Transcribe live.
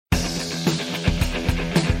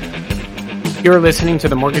You're listening to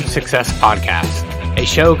the Mortgage Success Podcast, a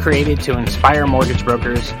show created to inspire mortgage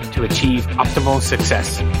brokers to achieve optimal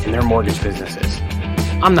success in their mortgage businesses.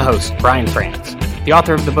 I'm the host, Brian France, the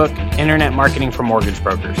author of the book, Internet Marketing for Mortgage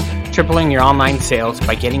Brokers, tripling your online sales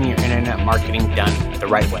by getting your internet marketing done the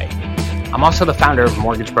right way. I'm also the founder of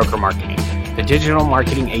Mortgage Broker Marketing, the digital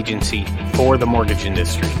marketing agency for the mortgage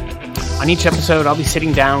industry. On each episode, I'll be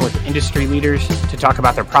sitting down with industry leaders to talk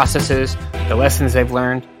about their processes, the lessons they've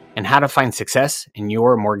learned, and how to find success in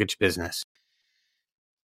your mortgage business.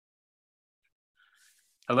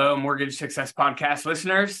 Hello, Mortgage Success Podcast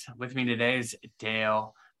listeners. With me today is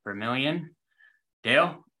Dale Vermillion.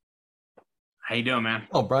 Dale, how you doing, man?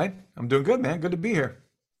 Oh, Brian, I'm doing good, man. Good to be here.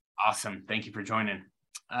 Awesome. Thank you for joining.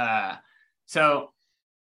 So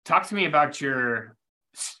talk to me about your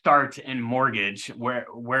start in mortgage, where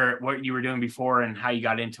what you were doing before and how you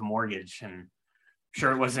got into mortgage. And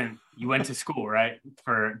sure, it wasn't you went to school, right,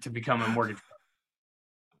 to become a mortgage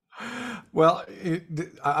broker. Well,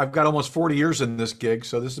 I've got almost 40 years in this gig,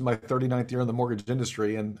 so this is my 39th year in the mortgage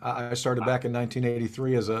industry, and I started back in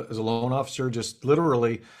 1983 as a loan officer. Just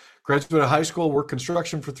literally graduated high school, worked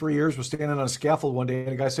construction for 3 years, was standing on a scaffold one day,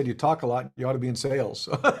 and a guy said, "You talk a lot, you ought to be in sales."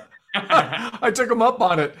 I took him up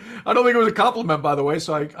on it. I don't think it was a compliment, by the way.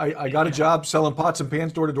 So I got a job selling pots and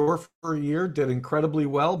pans door to door for a year, did incredibly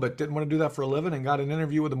well, but didn't want to do that for a living, and got an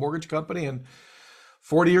interview with a mortgage company. And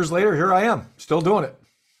 40 years later, here I am, still doing it.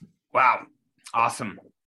 Wow. Awesome.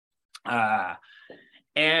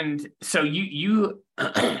 And so you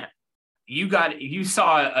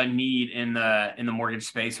saw a need in the mortgage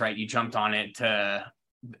space, right? You jumped on it to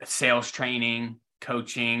sales training,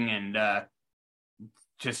 coaching, and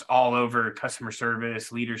just all over customer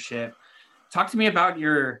service, leadership. Talk to me about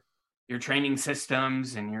your training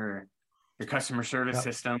systems and your customer service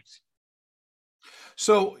systems.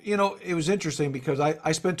 So, it was interesting because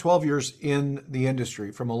I spent 12 years in the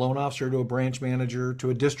industry, from a loan officer to a branch manager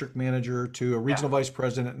to a district manager to a regional vice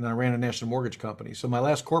president, and I ran a national mortgage company. So my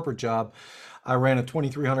last corporate job, I ran a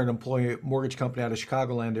 2,300 employee mortgage company out of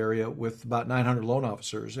Chicagoland area with about 900 loan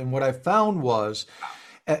officers. And what I found was,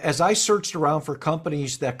 as I searched around for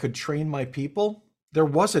companies that could train my people, there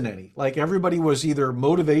wasn't any. Like, everybody was either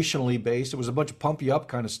motivationally based, it was a bunch of pump you up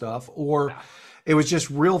kind of stuff, or it was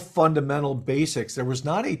just real fundamental basics. There was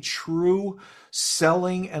not a true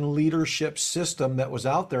selling and leadership system that was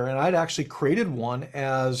out there. And I'd actually created one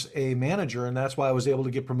as a manager. And that's why I was able to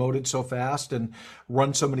get promoted so fast and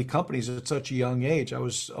run so many companies at such a young age. I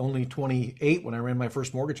was only 28 when I ran my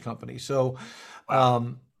first mortgage company. So,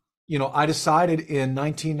 I decided in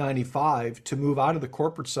 1995 to move out of the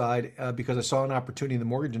corporate side because I saw an opportunity in the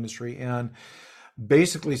mortgage industry, and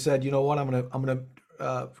basically said, you know what, I'm going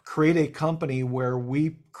to create a company where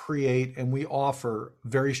we create and we offer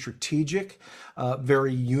very strategic,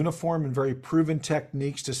 very uniform and very proven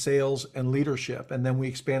techniques to sales and leadership. And then we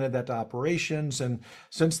expanded that to operations. And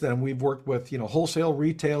since then we've worked with, wholesale,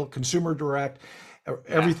 retail, consumer direct,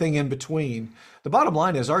 everything in between. The bottom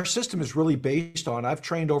line is our system is really based on, I've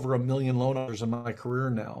trained over 1 million loan officers in my career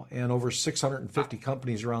now, and over 650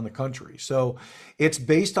 companies around the country. So it's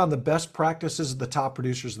based on the best practices of the top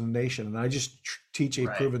producers in the nation. And I just teach a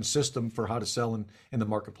proven system for how to sell in the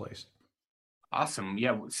marketplace. Awesome.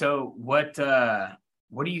 Yeah. So what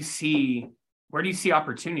do you see? Where do you see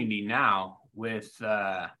opportunity now with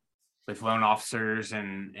loan officers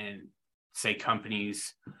and say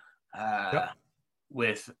companies?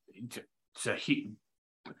 He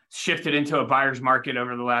shifted into a buyer's market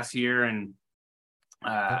over the last year, and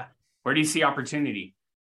where do you see opportunity?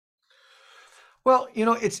 Well,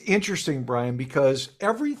 it's interesting, Brian, because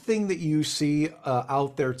everything that you see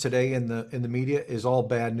out there today in the media is all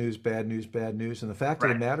bad news. And the fact of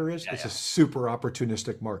the matter is, it's a super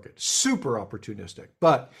opportunistic market, super opportunistic.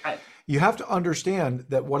 But you have to understand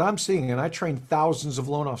that what I'm seeing, and I train thousands of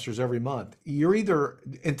loan officers every month, you're either,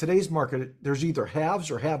 in today's market, there's either haves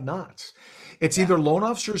or have-nots. It's either loan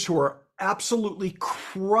officers who are absolutely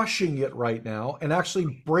crushing it right now and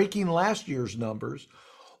actually breaking last year's numbers,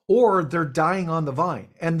 or they're dying on the vine.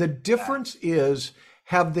 And the difference is,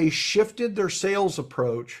 have they shifted their sales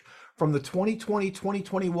approach from the 2020,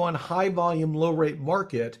 2021 high volume, low rate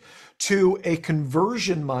market to a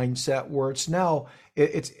conversion mindset where it's now,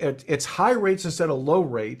 it's high rates instead of low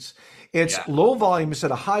rates. It's low volume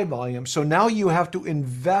instead of high volume. So now you have to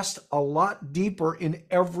invest a lot deeper in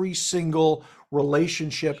every single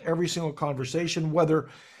relationship, every single conversation, whether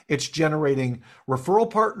it's generating referral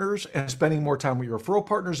partners and spending more time with your referral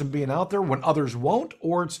partners and being out there when others won't,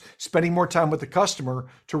 or it's spending more time with the customer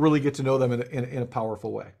to really get to know them in a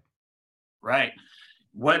powerful way. Right.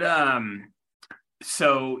 What,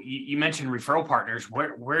 so you mentioned referral partners.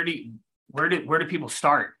 Where do where do people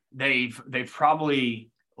start? They've probably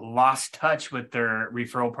lost touch with their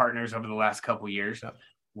referral partners over the last couple of years. Yep.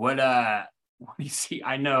 What do you see?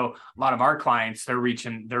 I know a lot of our clients, they're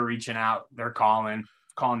reaching out, they're calling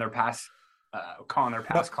their past Yep.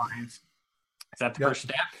 clients. Is that the Yep. first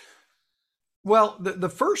step? Well, the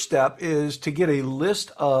first step is to get a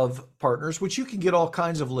list of partners, which you can get all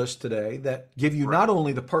kinds of lists today that give you Right. not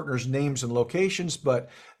only the partners' names and locations,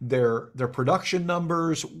 but their production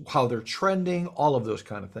numbers, how they're trending, all of those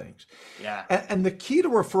kind of things. Yeah. And the key to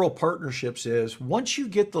referral partnerships is once you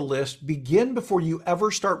get the list, begin before you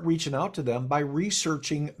ever start reaching out to them by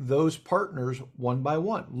researching those partners one by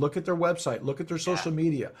one. Look at their website, look at their Yeah. social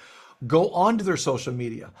media. Go onto their social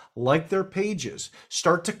media, like their pages,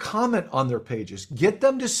 start to comment on their pages, get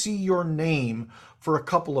them to see your name for a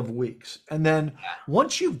couple of weeks. And then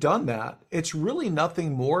once you've done that, it's really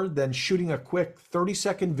nothing more than shooting a quick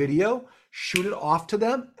 30-second video, shoot it off to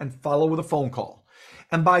them, and follow with a phone call.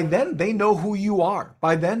 And by then they know who you are.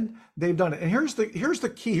 By then they've done it. And here's the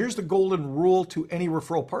key, here's the golden rule to any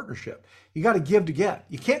referral partnership. You got to give to get.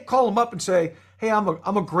 You can't call them up and say, "Hey, I'm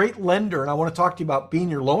a great lender and I want to talk to you about being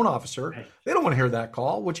your loan officer." Right. They don't want to hear that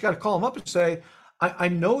call. What you got to call them up and say, I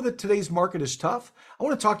know that today's market is tough. I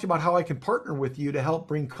want to talk to you about how I can partner with you to help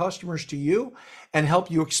bring customers to you and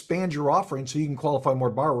help you expand your offering so you can qualify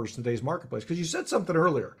more borrowers in today's marketplace. Because you said something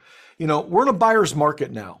earlier. We're in a buyer's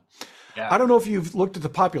market now. Yeah. I don't know if you've looked at the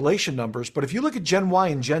population numbers, but if you look at Gen Y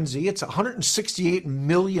and Gen Z, it's 168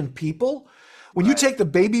 million people. When you take the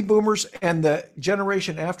baby boomers and the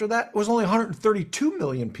generation after that, it was only 132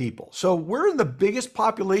 million people. So we're in the biggest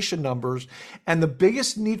population numbers and the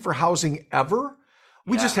biggest need for housing ever.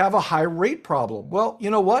 We just have a high rate problem. Well, you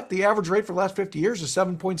know what? The average rate for the last 50 years is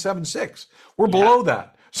 7.76. We're below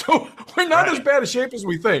that. So we're not as bad a shape as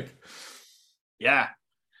we think. Yeah.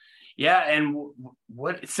 Yeah. And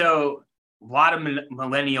so a lot of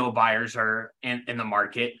millennial buyers are in the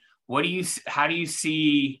market. How do you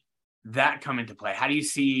see that come into play? How do you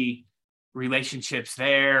see relationships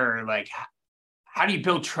there? Or like, how do you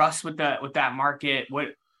build trust with that market?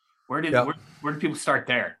 Where do people start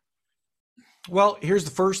there? Well, here's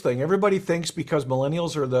the first thing. Everybody thinks because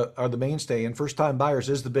millennials are the mainstay and first time buyers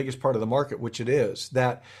is the biggest part of the market, which it is,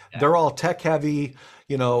 that they're all tech heavy,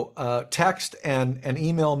 text and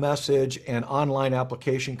email message and online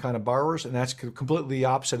application kind of borrowers. And that's completely the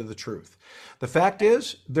opposite of the truth. The fact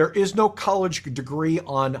is there is no college degree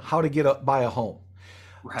on how to buy a home.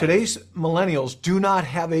 Right. Today's millennials do not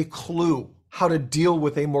have a clue how to deal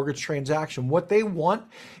with a mortgage transaction. What they want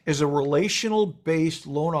is a relational based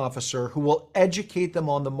loan officer who will educate them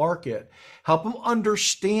on the market, help them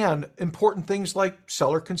understand important things like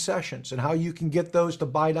seller concessions and how you can get those to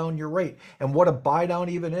buy down your rate and what a buy down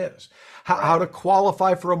even is, how to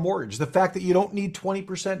qualify for a mortgage, the fact that you don't need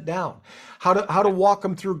 20% down, how to walk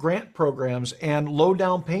them through grant programs and low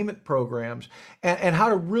down payment programs, and how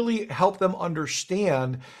to really help them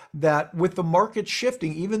understand that with the market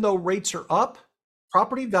shifting, even though rates are up,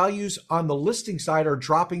 property values on the listing side are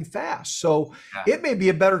dropping fast. So it may be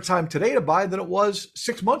a better time today to buy than it was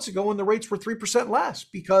 6 months ago when the rates were 3% less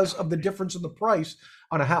because of the difference in the price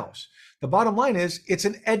on a house. The bottom line is it's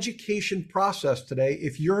an education process today.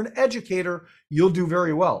 If you're an educator, you'll do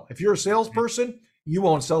very well. If you're a salesperson, you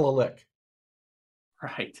won't sell a lick.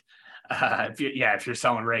 Right. If you're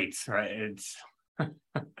selling rates, right? It's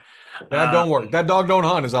that don't work. That dog don't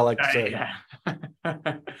hunt, as I like to say. Yeah.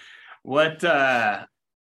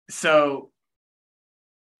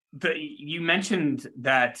 You mentioned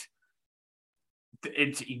that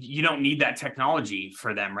you don't need that technology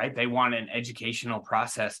for them, right? They want an educational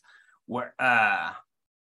process. Where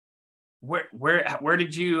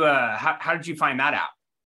did you how did you find that out?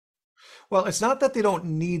 Well, it's not that they don't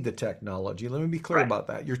need the technology. Let me be clear about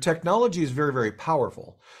that. Your technology is very, very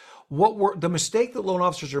powerful. The mistake that loan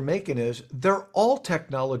officers are making is they're all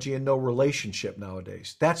technology and no relationship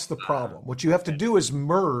nowadays. That's the problem. What you have to do is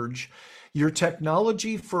merge your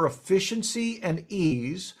technology for efficiency and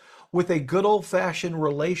ease with a good old-fashioned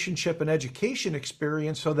relationship and education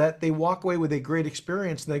experience so that they walk away with a great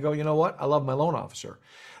experience and they go, you know what? I love my loan officer.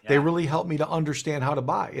 They really help me to understand how to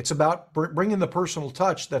buy. It's about bringing the personal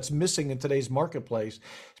touch that's missing in today's marketplace,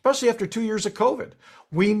 especially after 2 years of COVID.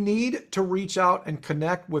 We need to reach out and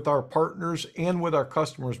connect with our partners and with our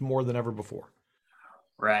customers more than ever before.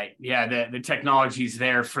 Right. Yeah. The technology is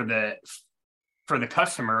there for the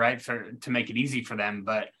customer, right? To make it easy for them,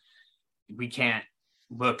 but we can't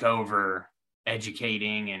look over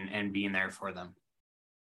educating and being there for them.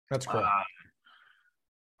 That's correct.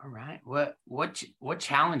 All right. What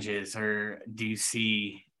challenges do you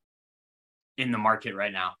see in the market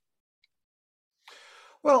right now?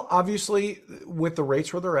 Well, obviously, with the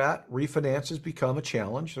rates where they're at, refinance has become a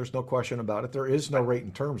challenge. There's no question about it. There is no rate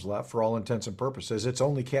and terms left for all intents and purposes. It's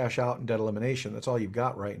only cash out and debt elimination. That's all you've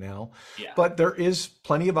got right now. Yeah. But there is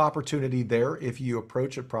plenty of opportunity there if you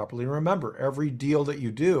approach it properly. And remember, every deal that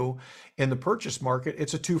you do in the purchase market,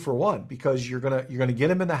 it's a 2-for-1 because you're gonna get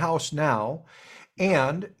them in the house now,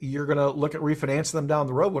 and you're going to look at refinancing them down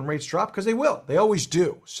the road when rates drop because they will. They always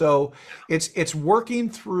do. So it's working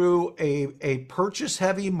through a purchase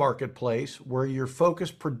heavy marketplace where you're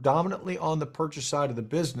focused predominantly on the purchase side of the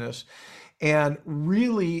business and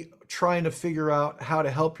really trying to figure out how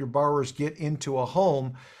to help your borrowers get into a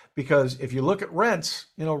home. Because if you look at rents,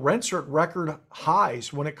 rents are at record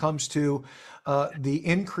highs when it comes to the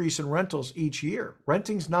increase in rentals each year.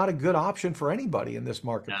 Renting's not a good option for anybody in this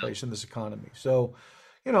No, marketplace, in this economy. So,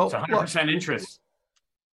 it's look, 100% interest.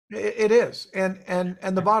 it is, and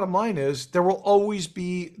the bottom line is there will always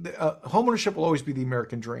be homeownership will always be the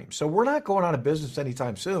American dream. So we're not going out of business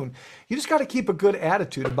anytime soon. You just got to keep a good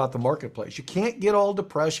attitude about the marketplace. You can't get all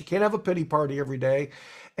depressed. You can't have a pity party every day,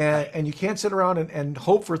 and you can't sit around and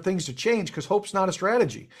hope for things to change because hope's not a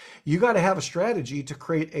strategy. You got to have a strategy to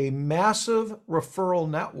create a massive referral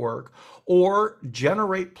network or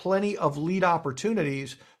generate plenty of lead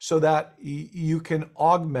opportunities so that you can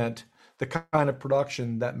augment the kind of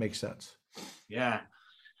production that makes sense. Yeah.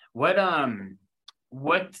 What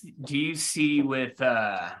do you see with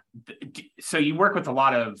so you work with a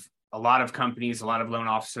lot of companies, a lot of loan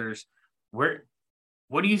officers. What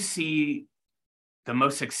do you see the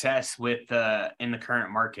most success with in the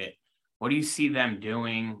current market? What do you see them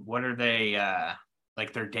doing? What are they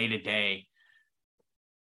like their day to day?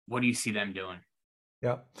 What do you see them doing?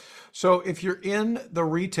 Yeah. So if you're in the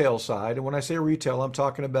retail side, and when I say retail, I'm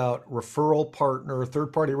talking about referral partner,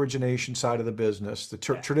 third party origination side of the business, the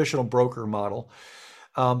traditional broker model.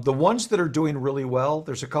 The ones that are doing really well,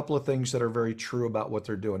 there's a couple of things that are very true about what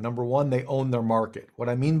they're doing. Number one, they own their market. What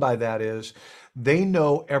I mean by that is they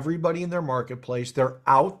know everybody in their marketplace. They're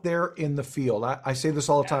out there in the field. I say this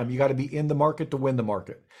all the time. You got to be in the market to win the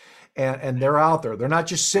market. And they're out there. They're not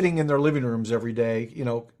just sitting in their living rooms every day,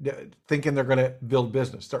 thinking they're going to build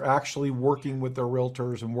business. They're actually working with their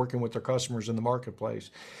realtors and working with their customers in the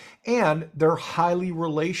marketplace. And they're highly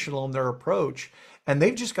relational in their approach. And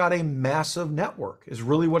they've just got a massive network is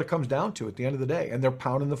really what it comes down to at the end of the day. And they're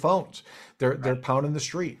pounding the phones. They're pounding the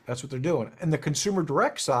street. That's what they're doing. And the consumer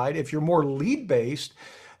direct side, if you're more lead based,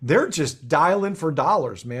 they're just dialing for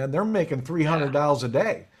dollars, man. They're making 300 dials a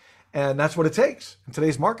day. And that's what it takes in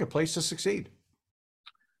today's marketplace to succeed.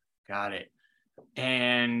 Got it.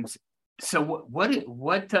 And so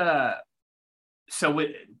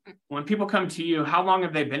when people come to you, how long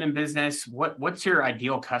have they been in business? What's your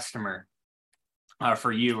ideal customer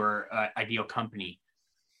for you or ideal company?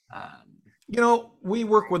 We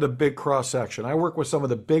work with a big cross section. I work with some of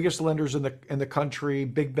the biggest lenders in the country,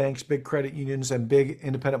 big banks, big credit unions, and big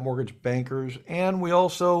independent mortgage bankers. And we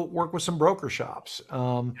also work with some broker shops.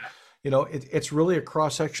 It's really a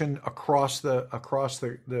cross section across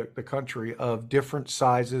the country of different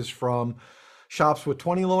sizes, from shops with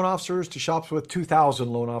 20 loan officers to shops with 2,000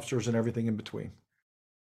 loan officers and everything in between.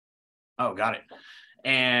 Oh, got it.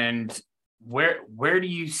 And where do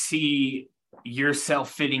you see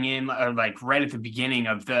yourself fitting in, or like right at the beginning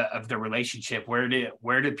of the relationship? Where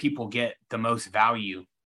do people get the most value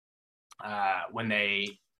when they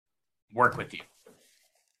work with you?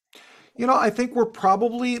 I think we're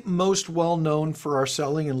probably most well known for our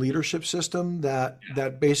selling and leadership system that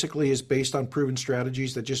basically is based on proven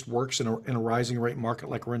strategies that just works in a rising rate market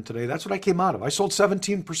like we're in today. That's what I came out of. I sold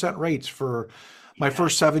 17% rates for my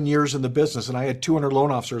first 7 years in the business, and I had 200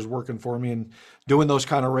 loan officers working for me and doing those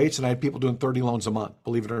kind of rates, and I had people doing 30 loans a month,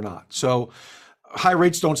 believe it or not. So high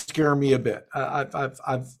rates don't scare me a bit.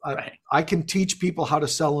 I can teach people how to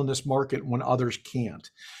sell in this market when others can't.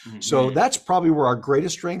 Mm-hmm. So that's probably where our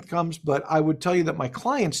greatest strength comes. But I would tell you that my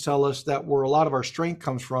clients tell us that where a lot of our strength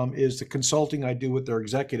comes from is the consulting I do with their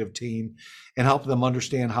executive team and help them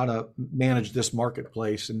understand how to manage this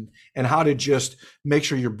marketplace and how to just make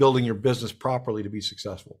sure you're building your business properly to be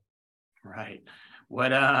successful. Right.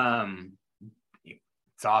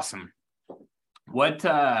 It's awesome.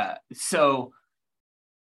 So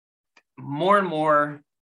more and more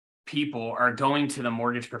people are going to the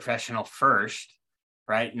mortgage professional first,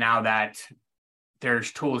 right? Now that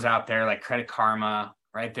there's tools out there like Credit Karma,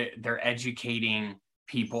 right? They're educating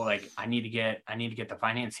people like, I need to get the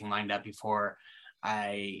financing lined up before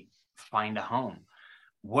I find a home.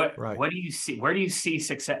 What do you see? Where do you see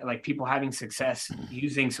success, like people having success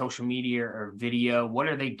using social media or video? What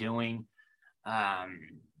are they doing?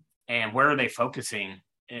 And where are they focusing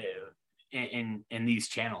in these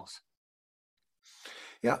channels?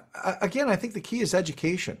 Yeah. Again, I think the key is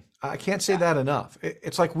education. I can't say that enough.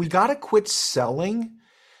 It's like we got to quit selling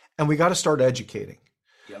and we got to start educating.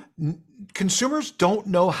 Yep. Consumers don't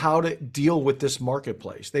know how to deal with this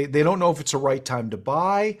marketplace. They don't know if it's the right time to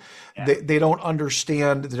buy. Yeah. They don't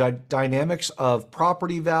understand the dynamics of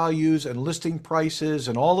property values and listing prices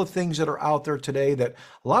and all the things that are out there today that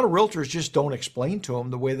a lot of realtors just don't explain to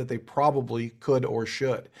them the way that they probably could or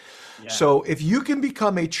should. Yeah. So if you can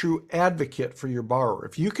become a true advocate for your borrower,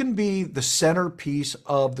 if you can be the centerpiece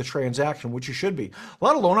of the transaction, which you should be. A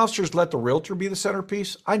lot of loan officers let the realtor be the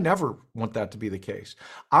centerpiece. I never want that to be the case.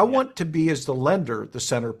 I want to be, as the lender, the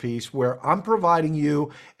centerpiece, where I'm providing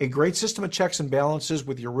you a great system of checks and balances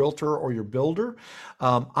with your realtor or your builder.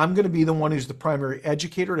 I'm going to be the one who's the primary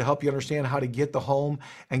educator to help you understand how to get the home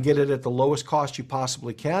and get it at the lowest cost you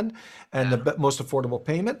possibly can and the most affordable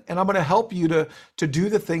payment. And I'm going to help you to do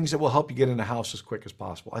the things that will help you get in the house as quick as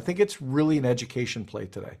possible. I think it's really an education play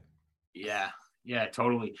today. Yeah,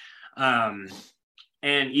 totally. And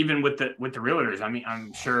even with the realtors, I mean,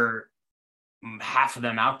 I'm sure half of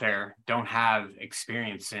them out there don't have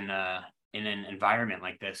experience in an environment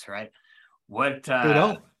like this, right? What they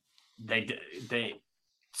don't.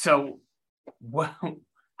 So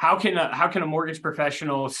how can a mortgage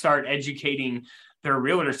professional start educating their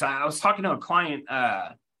realtors? I was talking to a client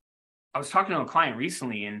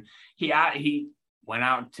recently, and he went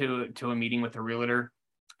out to a meeting with a realtor,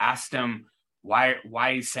 asked him why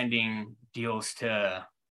he's sending deals to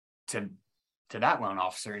that loan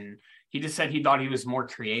officer, and he just said he thought he was more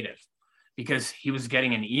creative because he was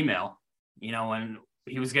getting an email, and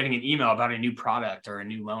he was getting an email about a new product or a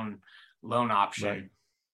new loan option. Right.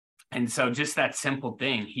 And so just that simple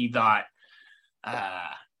thing, he thought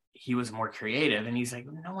he was more creative, and he's like,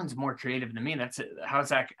 no one's more creative than me. That's it. How's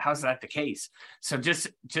that the case? So just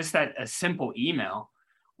that a simple email,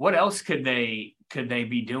 what else could they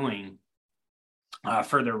be doing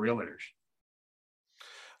for their realtors?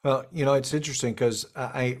 Well, it's interesting because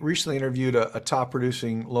I recently interviewed a top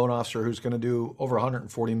producing loan officer who's going to do over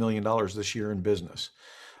 $140 million this year in business.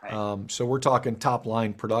 Right. So we're talking top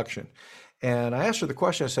line production. And I asked her the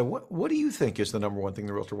question, I said, what do you think is the number one thing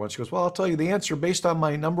the realtor wants? She goes, well, I'll tell you the answer based on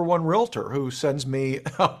my number one realtor who sends me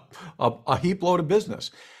a heap load of business.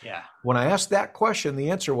 Yeah. When I asked that question, the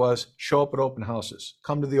answer was show up at open houses,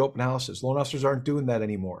 come to the open houses. Loan officers aren't doing that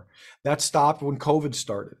anymore. That stopped when COVID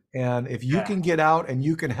started. And if you can get out and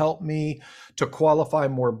you can help me to qualify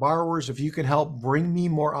more borrowers, if you can help bring me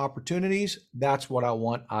more opportunities, that's what I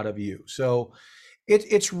want out of you. So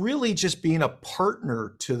it's really just being a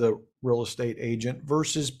partner to the real estate agent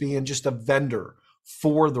versus being just a vendor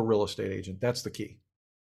for the real estate agent. That's the key.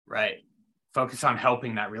 Right. Focus on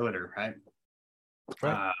helping that realtor, right?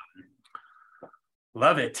 Right.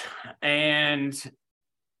 Love it. And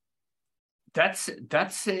that's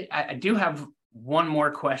it. I do have one more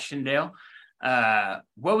question, Dale.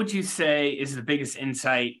 What would you say is the biggest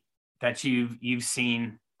insight that you've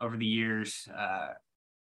seen over the years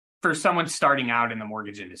for someone starting out in the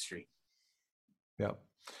mortgage industry? Yeah.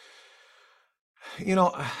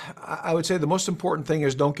 I would say the most important thing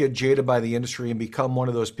is don't get jaded by the industry and become one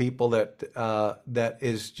of those people that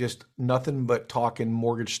is just nothing but talking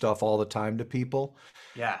mortgage stuff all the time to people.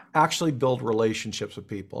 Yeah. Actually build relationships with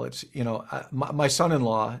people. It's, my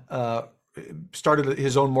son-in-law started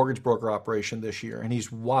his own mortgage broker operation this year, and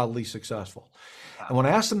he's wildly successful. Wow. And when I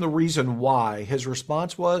asked him the reason why, his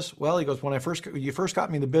response was, well, he goes, when you first got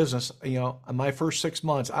me in the business, in my first 6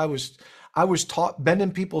 months, I was taught,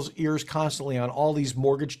 bending people's ears constantly on all these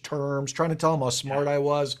mortgage terms, trying to tell them how smart I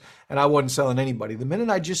was, and I wasn't selling anybody. The minute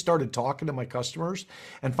I just started talking to my customers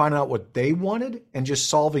and finding out what they wanted and just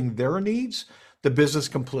solving their needs, the business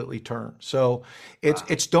completely turned. So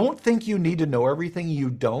it's don't think you need to know everything. You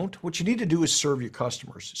don't. What you need to do is serve your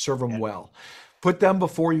customers, serve them well, put them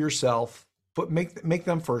before yourself. Make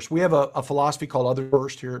them first. We have a philosophy called Others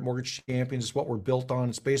First here at Mortgage Champions. It's what we're built on.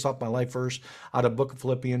 It's based off my life verse out of Book of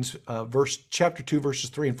Philippians, chapter 2, verses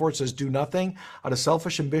 3 and 4. It says, do nothing out of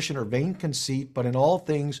selfish ambition or vain conceit, but in all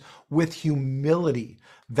things with humility,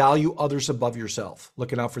 value others above yourself,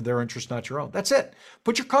 looking out for their interests, not your own. That's it.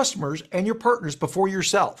 Put your customers and your partners before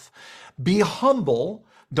yourself. Be humble.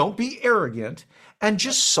 Don't be arrogant, and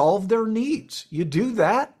just solve their needs. You do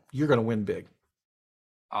that, you're going to win big.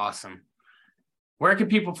 Awesome. Where can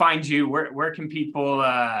people find you? Where can people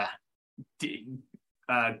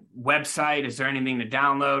website? Is there anything to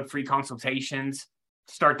download? Free consultations?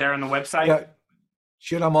 Start there on the website? Yeah.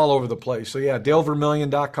 Shit, I'm all over the place. So yeah,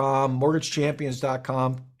 DaleVermillion.com,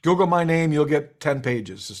 MortgageChampions.com. Google my name, you'll get 10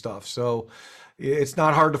 pages of stuff. So it's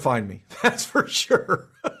not hard to find me. That's for sure.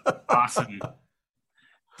 Awesome.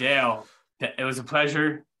 Dale, it was a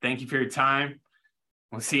pleasure. Thank you for your time.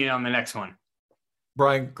 We'll see you on the next one.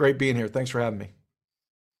 Brian, great being here. Thanks for having me.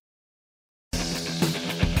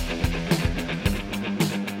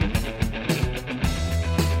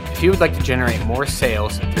 If you would like to generate more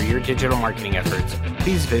sales through your digital marketing efforts,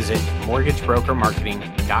 please visit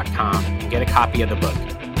mortgagebrokermarketing.com and get a copy of the book,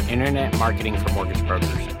 Internet Marketing for Mortgage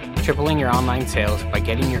Brokers, tripling your online sales by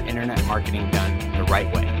getting your internet marketing done the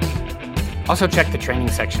right way. Also check the training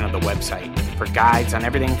section of the website for guides on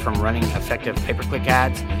everything from running effective pay-per-click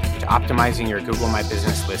ads to optimizing your Google My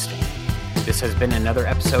Business listing. This has been another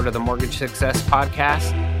episode of the Mortgage Success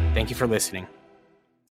Podcast. Thank you for listening.